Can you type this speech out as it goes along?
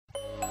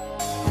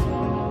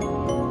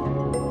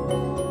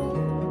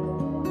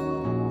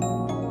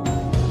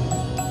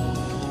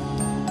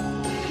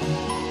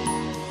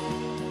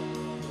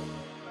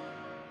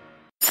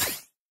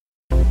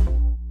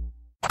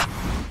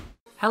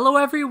Hello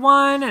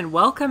everyone and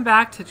welcome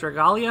back to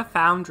Dragalia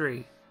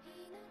Foundry.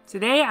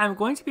 Today I'm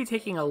going to be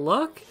taking a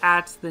look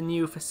at the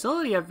new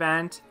facility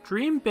event,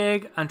 Dream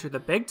Big Under the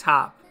Big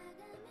Top.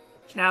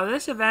 Now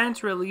this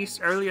event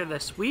released earlier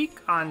this week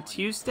on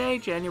Tuesday,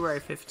 January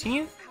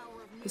 15th,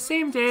 the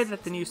same day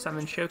that the new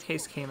Summon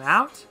Showcase came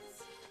out.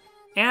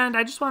 And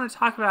I just want to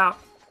talk about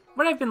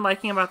what I've been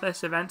liking about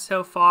this event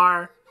so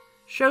far,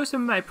 show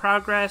some of my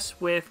progress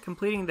with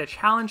completing the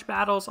challenge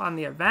battles on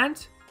the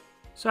event.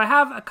 So I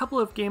have a couple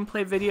of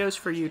gameplay videos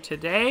for you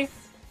today.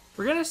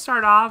 We're going to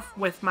start off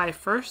with my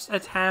first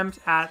attempt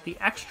at the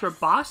extra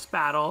boss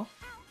battle.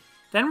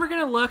 Then we're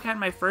going to look at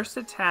my first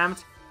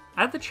attempt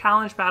at the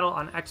challenge battle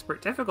on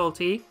expert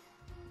difficulty.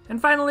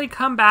 And finally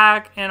come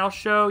back and I'll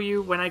show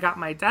you when I got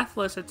my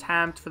deathless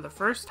attempt for the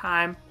first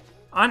time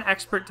on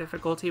expert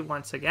difficulty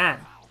once again.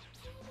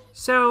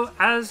 So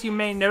as you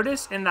may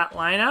notice in that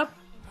lineup,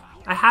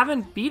 I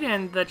haven't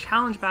beaten the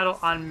challenge battle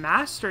on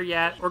Master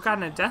yet, or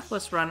gotten a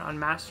deathless run on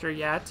Master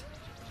yet,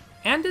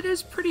 and it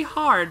is pretty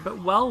hard,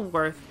 but well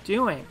worth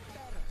doing.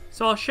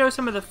 So I'll show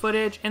some of the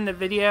footage in the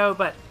video,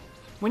 but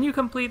when you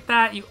complete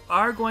that, you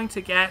are going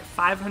to get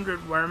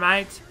 500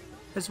 Wormite,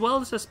 as well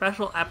as a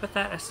special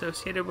epithet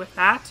associated with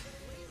that.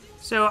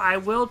 So I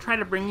will try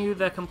to bring you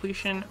the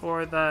completion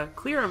or the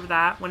clear of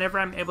that whenever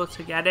I'm able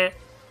to get it,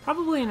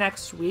 probably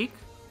next week,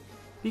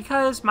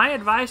 because my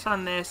advice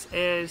on this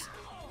is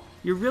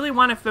you really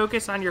want to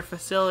focus on your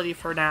facility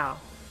for now.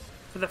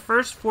 For the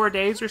first 4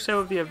 days or so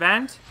of the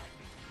event,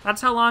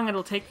 that's how long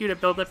it'll take you to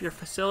build up your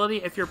facility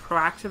if you're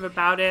proactive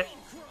about it,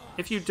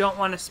 if you don't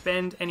want to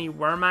spend any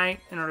Wormite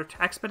in order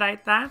to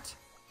expedite that.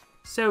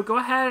 So go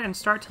ahead and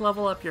start to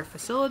level up your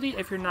facility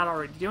if you're not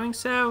already doing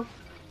so.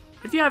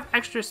 If you have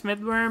extra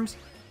Smithworms,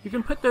 you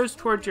can put those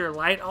towards your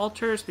light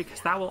altars because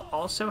that will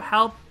also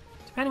help,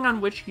 depending on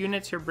which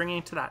units you're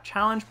bringing to that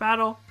challenge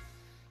battle.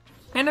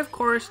 And of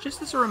course,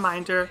 just as a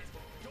reminder,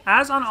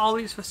 as on all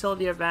these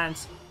facility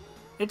events,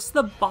 it's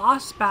the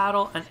boss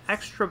battle and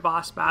extra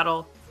boss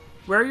battle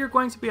where you're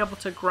going to be able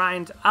to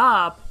grind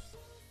up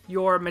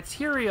your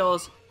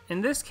materials, in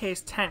this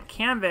case tent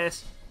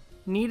canvas,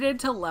 needed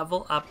to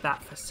level up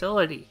that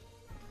facility.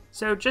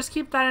 So just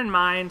keep that in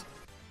mind.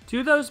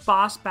 Do those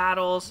boss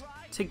battles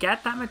to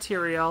get that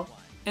material.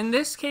 In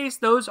this case,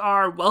 those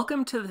are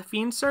Welcome to the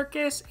Fiend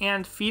Circus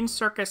and Fiend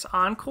Circus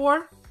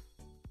Encore.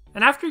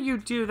 And after you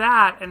do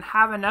that and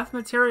have enough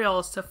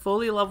materials to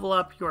fully level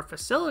up your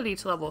facility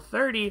to level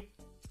 30,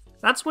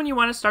 that's when you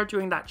want to start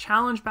doing that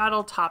challenge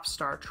battle top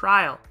star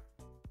trial.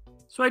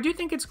 So I do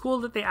think it's cool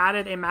that they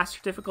added a master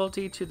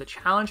difficulty to the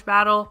challenge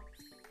battle.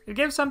 It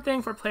gives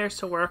something for players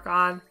to work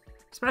on,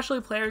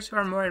 especially players who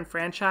are more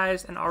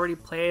enfranchised and already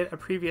played a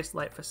previous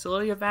light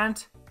facility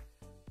event.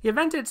 The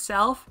event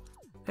itself,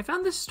 I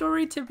found the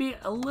story to be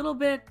a little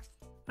bit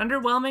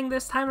underwhelming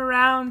this time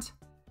around.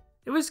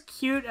 It was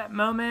cute at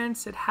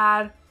moments, it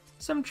had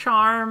some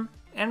charm.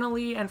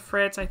 Annalie and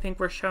Fritz, I think,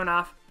 were shown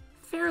off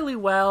fairly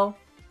well,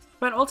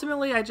 but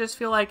ultimately I just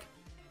feel like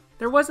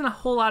there wasn't a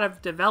whole lot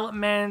of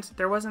development,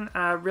 there wasn't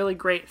a really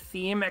great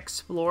theme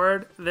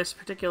explored this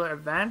particular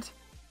event.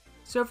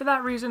 So for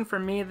that reason, for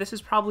me, this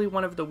is probably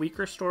one of the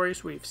weaker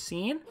stories we've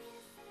seen.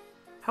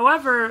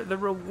 However, the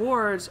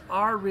rewards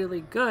are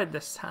really good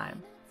this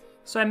time.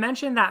 So I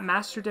mentioned that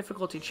Master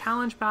Difficulty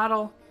Challenge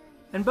Battle,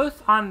 and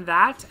both on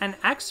that and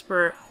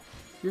Expert,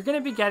 you're going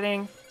to be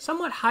getting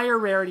somewhat higher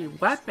rarity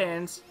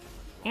weapons,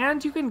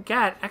 and you can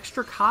get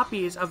extra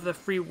copies of the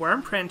free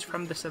worm print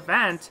from this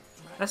event,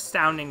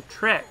 Astounding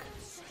Trick.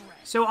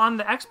 So on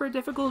the expert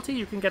difficulty,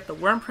 you can get the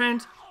worm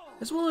print,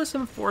 as well as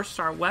some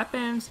 4-star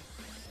weapons,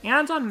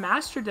 and on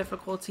master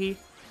difficulty,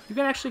 you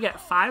can actually get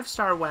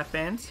 5-star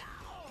weapons.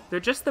 They're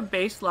just the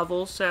base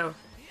level, so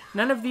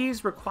none of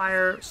these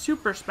require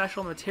super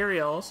special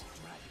materials,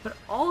 but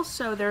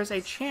also there's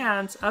a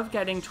chance of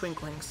getting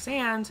Twinkling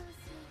Sand,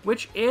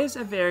 which is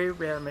a very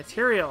rare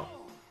material.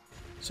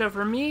 So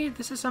for me,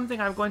 this is something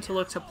I'm going to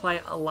look to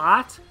play a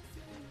lot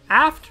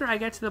after I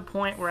get to the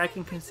point where I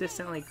can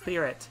consistently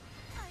clear it.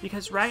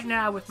 Because right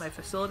now, with my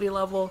facility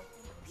level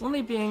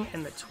only being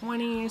in the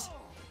 20s,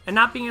 and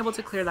not being able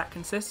to clear that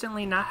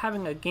consistently, not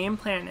having a game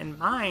plan in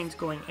mind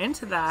going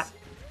into that,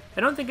 I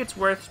don't think it's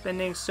worth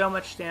spending so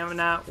much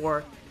stamina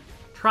or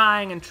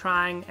trying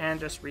and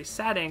just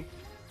resetting.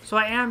 So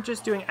I am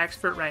just doing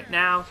expert right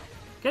now,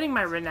 getting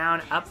my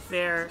renown up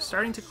there,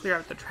 starting to clear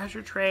out the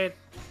treasure trade,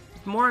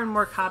 with more and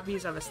more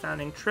copies of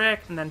Astounding Trick,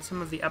 and then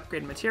some of the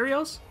upgrade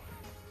materials.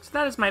 So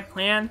that is my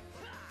plan.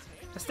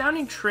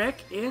 Astounding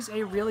Trick is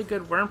a really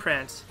good worm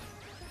print.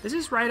 This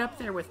is right up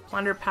there with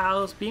Plunder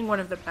Pals being one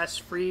of the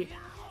best free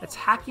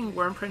attacking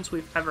worm prints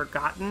we've ever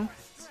gotten.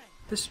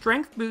 The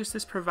strength boost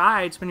this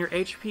provides when your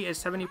HP is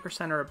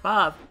 70% or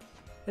above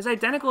is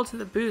identical to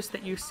the boost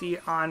that you see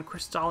on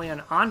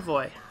Crystallian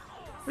Envoy,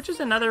 which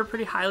is another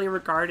pretty highly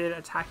regarded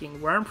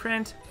attacking worm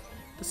print.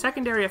 The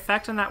secondary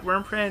effect on that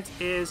worm print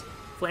is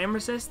flame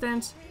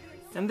resistance,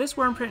 and this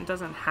worm print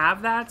doesn't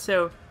have that,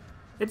 so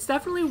it's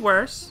definitely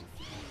worse,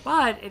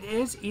 but it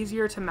is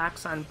easier to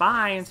max on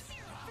binds,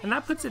 and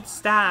that puts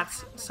its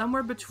stats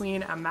somewhere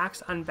between a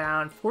max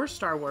unbound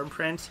 4-star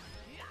Wyrmprint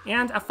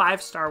and a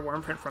 5-star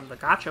Wyrmprint from the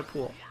gacha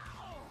pool.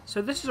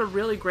 So this is a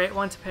really great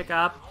one to pick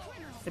up.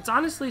 It's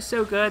honestly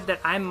so good that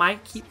I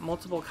might keep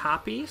multiple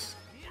copies.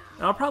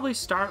 And I'll probably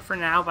start for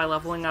now by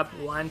leveling up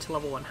 1 to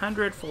level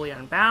 100 fully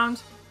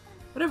unbound.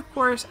 But of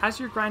course, as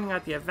you're grinding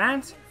out the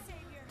event,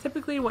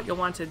 typically what you'll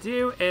want to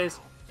do is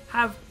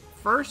have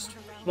first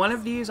one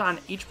of these on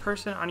each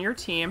person on your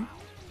team.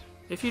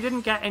 If you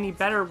didn't get any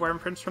better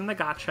Wyrmprints from the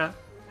gacha,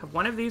 have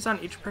one of these on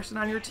each person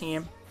on your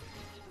team,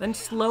 then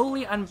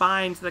slowly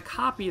unbind the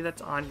copy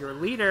that's on your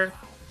leader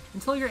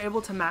until you're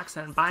able to max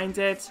unbind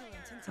it,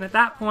 and at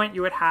that point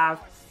you would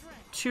have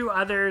 2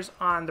 others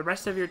on the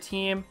rest of your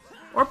team,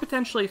 or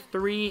potentially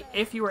 3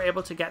 if you were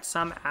able to get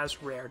some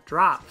as rare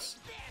drops.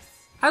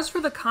 As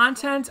for the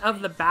content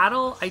of the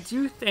battle, I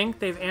do think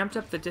they've amped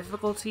up the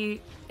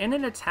difficulty in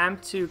an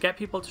attempt to get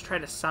people to try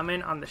to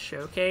summon on the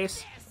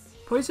showcase.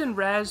 Poison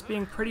Res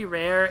being pretty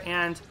rare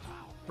and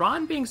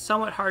Ron being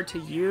somewhat hard to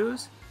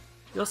use.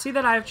 You'll see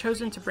that I've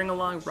chosen to bring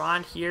along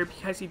Ron here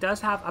because he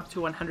does have up to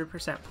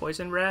 100%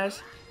 Poison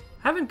Res.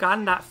 I haven't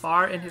gotten that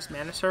far in his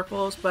mana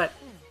circles, but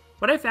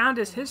what I found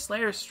is his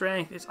Slayer's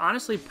Strength is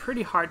honestly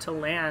pretty hard to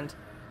land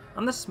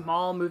on the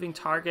small moving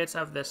targets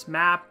of this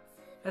map,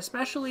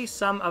 especially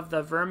some of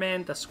the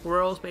vermin, the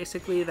squirrels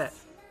basically, that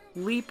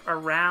leap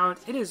around.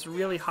 It is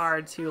really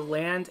hard to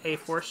land a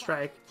Force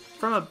Strike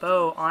from a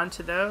bow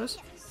onto those.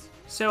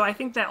 So I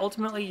think that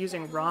ultimately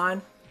using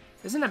Ron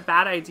isn't a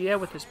bad idea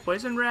with his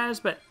Poison Res,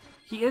 but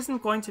he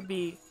isn't going to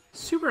be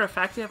super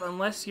effective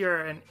unless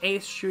you're an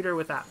ace shooter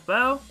with that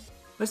bow.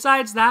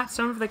 Besides that,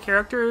 some of the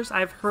characters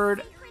I've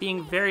heard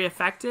being very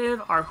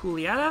effective are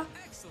Julieta.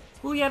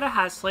 Julieta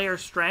has Slayer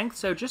Strength,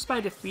 so just by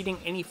defeating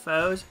any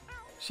foes,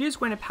 she is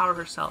going to power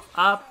herself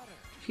up.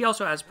 She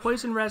also has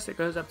Poison Res that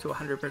goes up to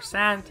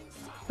 100%,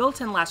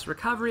 built-in last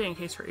recovery in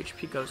case her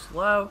HP goes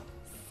low.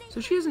 So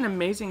she is an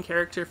amazing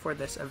character for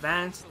this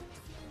event.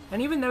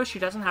 And even though she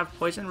doesn't have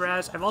Poison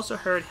Res, I've also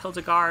heard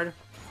Hildegard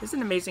is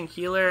an amazing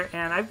healer,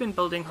 and I've been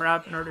building her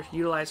up in order to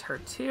utilize her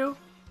too.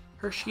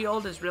 Her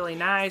shield is really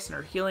nice, and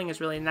her healing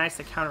is really nice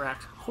to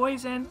counteract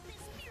poison.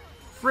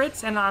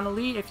 Fritz and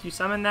Annalie, if you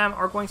summon them,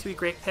 are going to be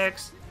great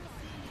picks.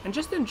 And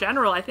just in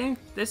general, I think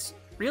this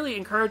really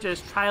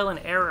encourages trial and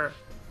error.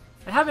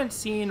 I haven't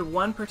seen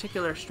one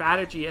particular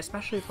strategy,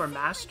 especially for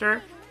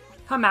Master,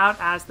 come out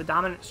as the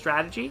dominant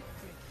strategy.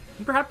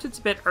 And perhaps it's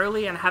a bit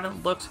early and I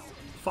haven't looked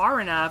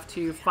far enough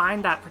to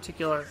find that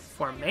particular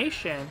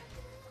formation.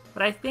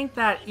 But I think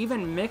that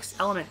even mixed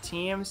element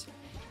teams,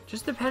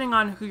 just depending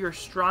on who your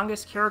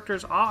strongest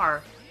characters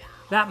are,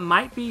 that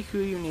might be who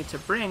you need to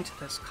bring to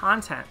this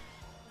content.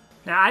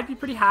 Now, I'd be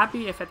pretty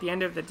happy if at the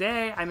end of the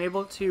day, I'm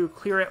able to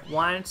clear it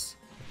once,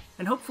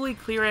 and hopefully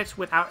clear it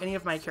without any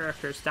of my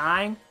characters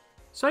dying,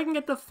 so I can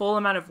get the full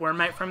amount of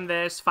Wyrmite from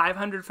this,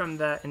 500 from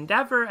the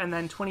Endeavor, and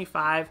then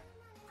 25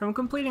 from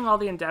completing all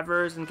the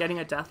Endeavors and getting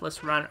a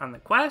deathless run on the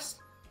quest.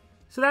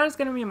 So that is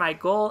going to be my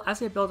goal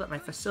as I build up my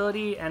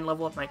facility and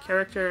level up my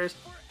characters,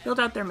 build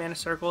out their mana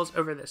circles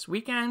over this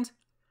weekend.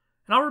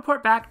 And I'll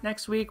report back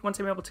next week once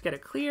I'm able to get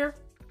it clear.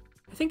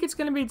 I think it's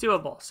going to be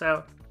doable,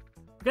 so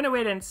we're going to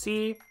wait and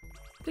see.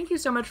 Thank you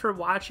so much for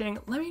watching.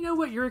 Let me know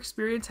what your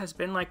experience has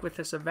been like with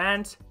this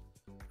event.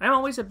 I'm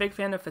always a big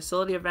fan of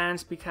facility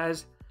events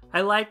because I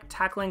like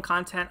tackling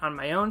content on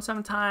my own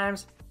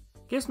sometimes.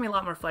 It gives me a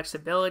lot more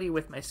flexibility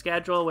with my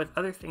schedule, with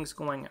other things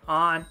going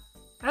on,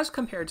 as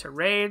compared to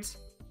raids.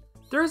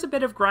 There is a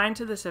bit of grind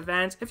to this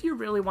event if you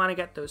really want to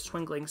get those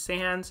twinkling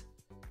sands,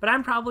 but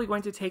I'm probably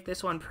going to take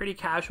this one pretty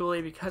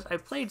casually because I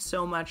played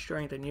so much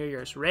during the New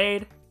Year's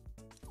raid.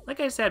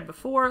 Like I said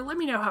before, let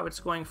me know how it's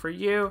going for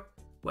you,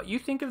 what you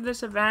think of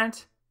this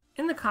event,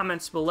 in the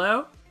comments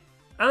below.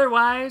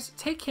 Otherwise,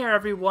 take care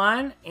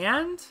everyone,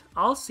 and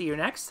I'll see you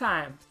next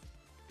time.